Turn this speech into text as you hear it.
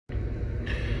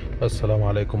السلام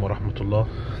عليكم ورحمة الله.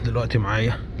 دلوقتي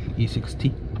معايا E60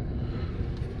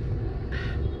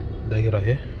 دايرة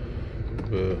اهي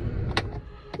بمفتاح،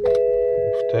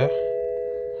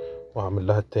 وهعمل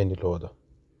لها التاني اللي هو ده.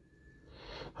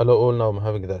 Hello all, now I'm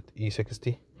having that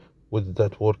E60 with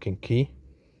that working key,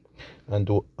 and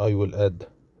I will add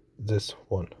this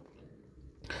one.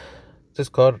 This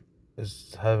car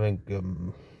is having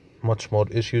much more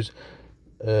issues.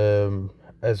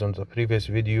 As on the previous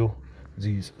video,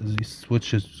 these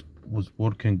switches was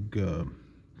working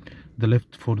the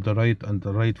left for the right and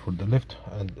the right for the left,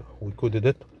 and we coded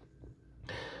it.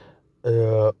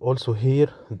 Also here,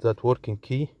 that working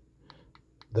key,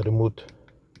 the remote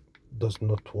does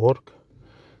not work.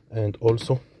 And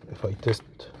also if I test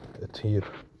it here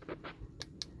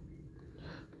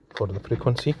for the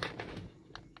frequency,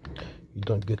 you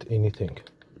don't get anything.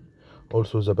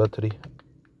 Also the battery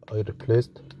I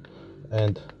replaced,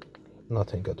 and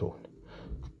nothing at all.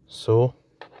 So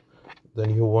the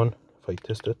new one, if I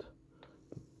test it,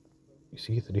 you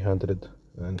see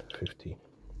 350.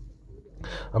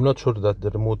 I'm not sure that the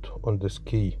remote on this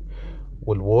key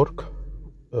will work.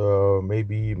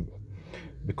 Maybe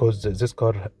because this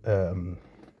car,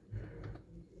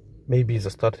 maybe the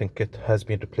starting kit has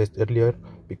been replaced earlier,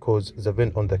 because the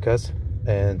pin on the case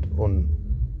and on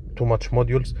too much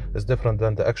modules is different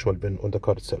than the actual pin on the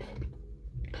car itself.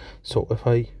 So if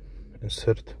I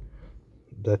insert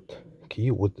that key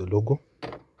with the logo,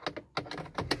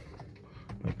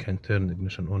 I can turn the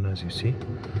ignition on, as you see,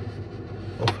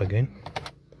 off again.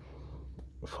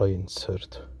 If I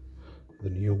insert the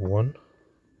new one,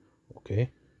 okay,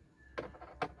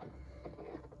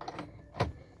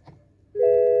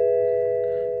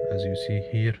 as you see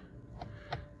here,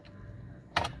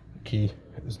 key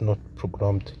is not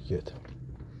programmed yet.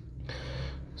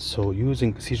 So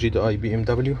using CGDI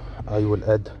BMW, I will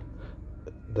add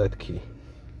that key.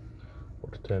 Or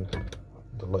turn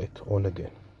the light on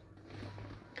again.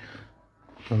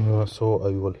 So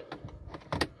I will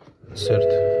insert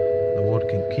the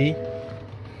working key.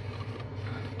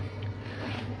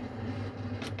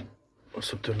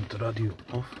 Also turn the radio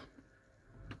off.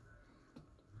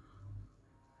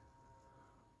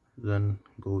 Then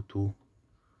go to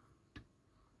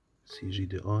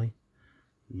CGDI.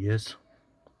 Yes.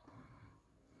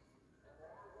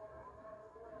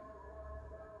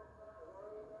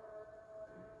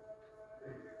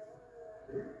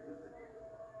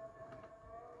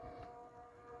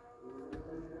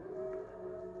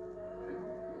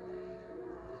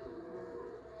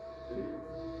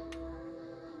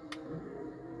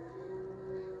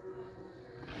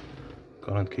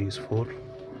 Current key is 4.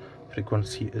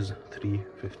 Frequency is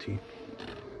 315.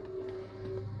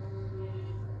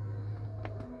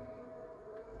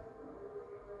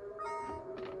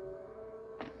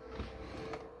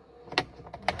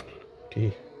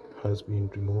 Key has been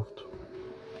removed.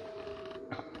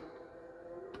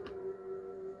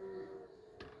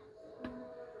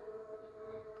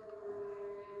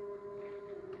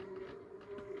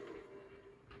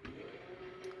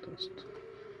 Test.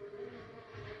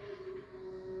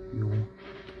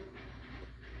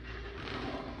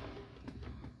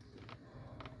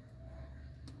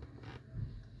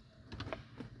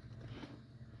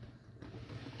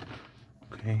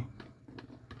 Okay.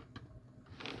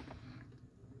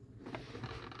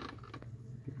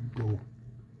 Go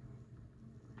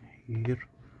here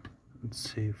and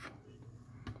save.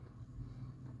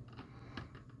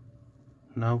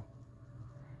 Now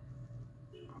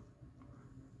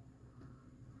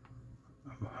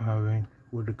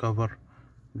we'll recover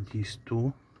these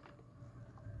two.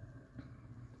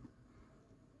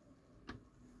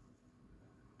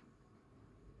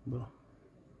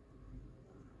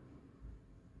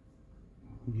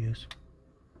 Yes.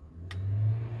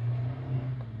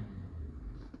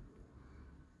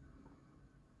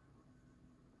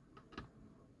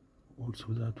 Also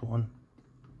that one.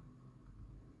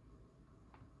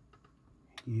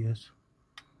 Yes.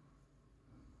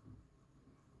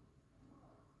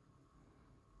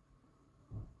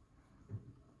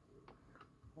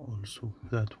 Also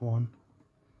that one.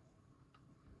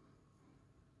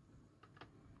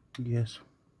 Yes.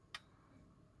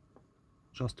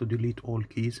 Just to delete all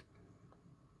keys.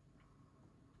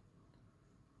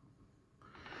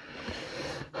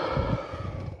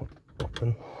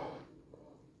 Open.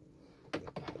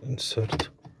 Insert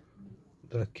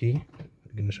that key.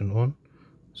 Ignition on.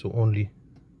 So only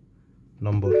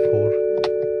number 4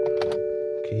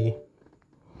 key.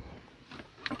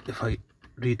 If I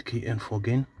read key info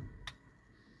again,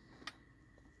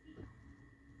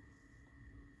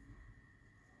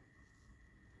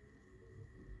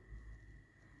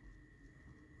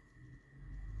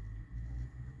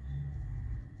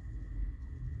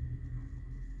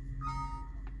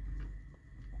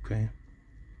 Okay.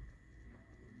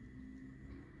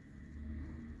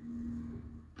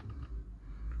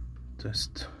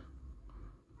 Test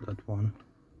that one,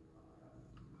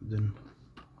 then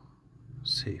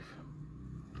save.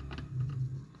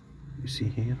 You see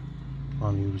here,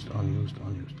 unused.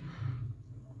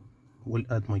 We'll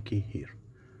add my key here.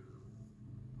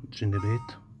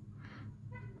 Generate.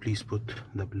 Please put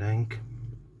the blank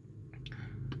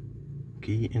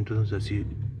key into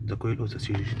the coil of the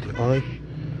CGDI.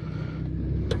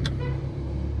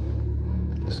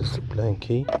 This is the blank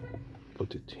key.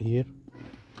 Put it here.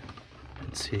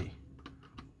 Let's see.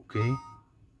 Okay.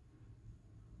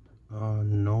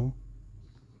 No.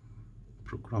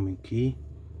 Programming key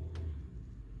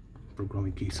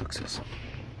success.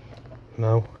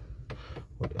 Now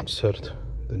we'll insert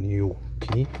the new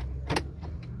key.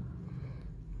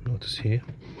 Notice here,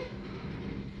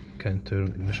 can turn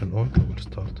ignition on. We'll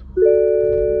start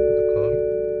the car.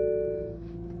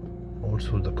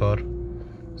 Also the car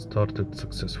started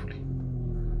successfully,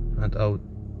 and out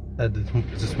at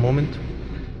this moment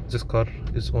this car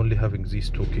is only having these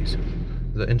two keys.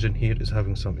 The engine here is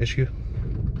having some issue.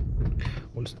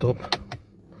 We'll stop,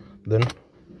 then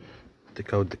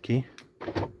take out the key.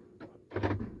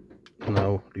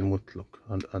 Now remote lock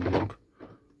and unlock.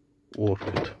 Work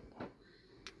it.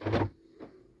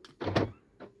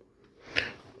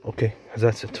 Okay,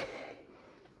 that's it.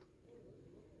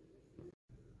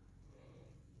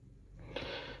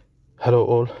 Hello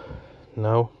all.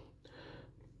 Now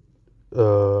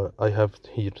I have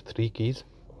here 3 keys.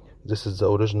 This is the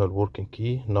original working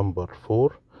key number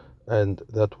 4, and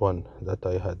that one that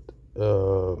I had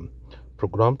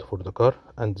programmed for the car,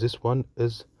 and this one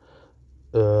is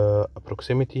a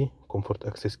proximity comfort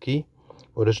access key,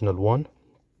 original one,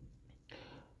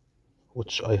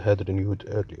 which I had renewed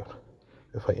earlier.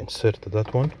 If I insert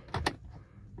that one,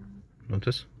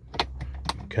 notice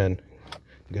you can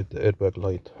get the airbag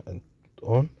light and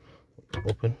on,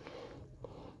 open.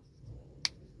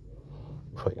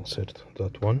 If I insert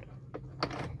that one,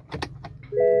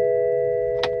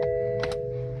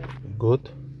 good.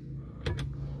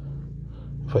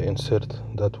 If I insert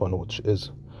that one, which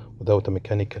is without a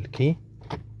mechanical key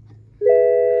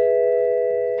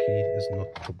is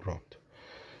not programmed.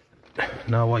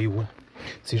 Now I will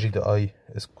CGDI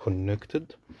is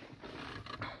connected.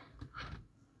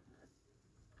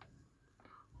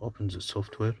 Open the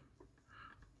software.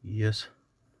 Yes.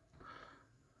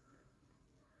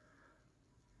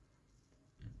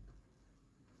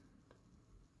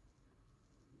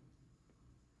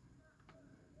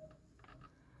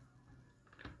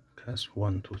 CAS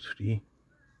 1, 2, 3.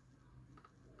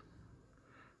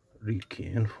 Read key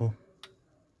info.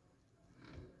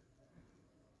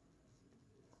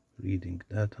 Reading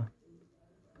data.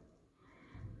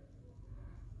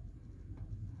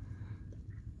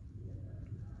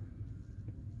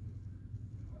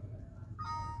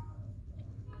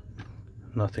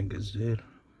 Nothing is there.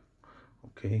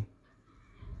 Okay.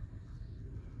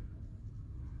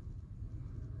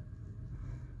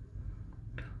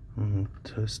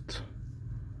 Test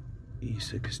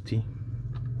E60,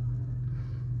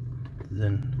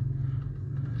 then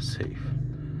save.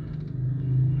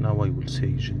 Now I will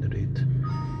say generate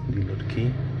dealer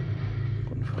key,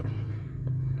 confirm.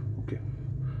 Okay,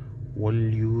 we'll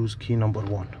use key number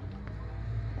 1.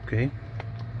 Okay,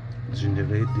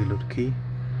 generate dealer key.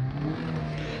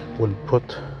 We'll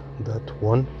put that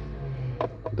one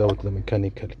without the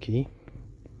mechanical key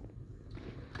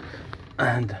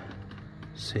and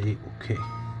say okay.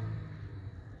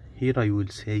 Here I will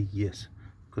say yes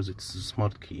because it's a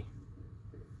smart key.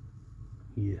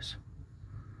 Yes.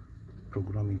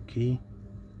 Programming key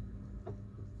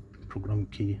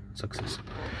success.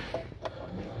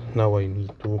 Now I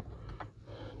need to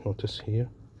notice here,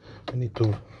 I need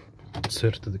to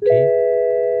insert the key,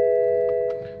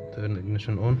 turn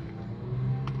ignition on,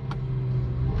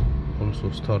 also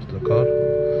start the car.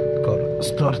 The car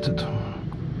started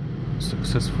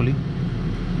successfully.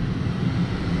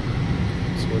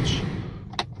 Switch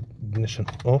ignition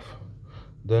off,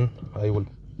 then I will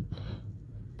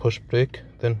push brake,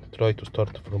 then try to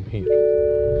start from here.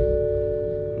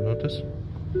 Notice,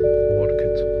 work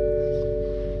it.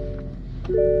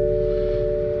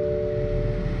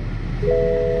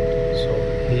 So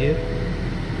here,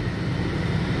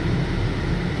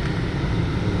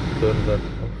 turn that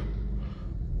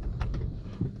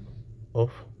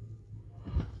off,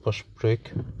 push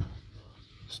brake,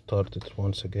 start it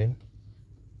once again.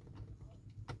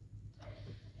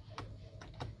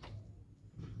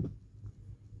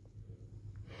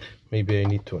 Maybe I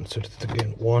need to insert it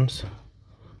again once,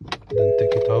 then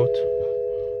take it out,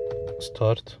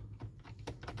 start,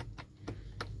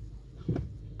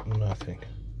 Nothing.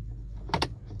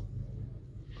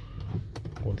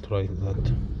 We'll try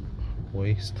that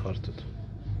way. Started.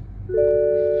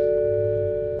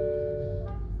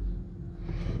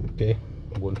 Okay,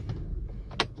 we'll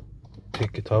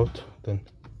take it out, then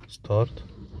start.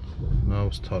 Now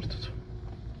started.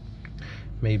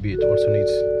 Maybe it also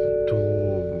needs to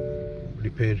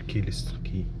repair keyless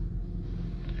key.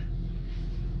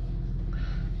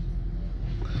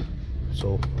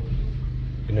 So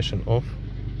ignition off,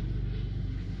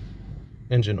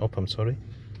 engine up, I'm sorry.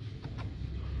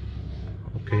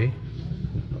 Okay,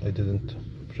 I didn't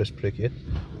press brake yet.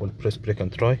 We'll press brake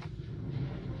and try.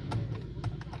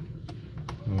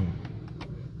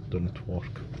 Didn't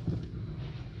work.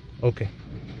 Okay,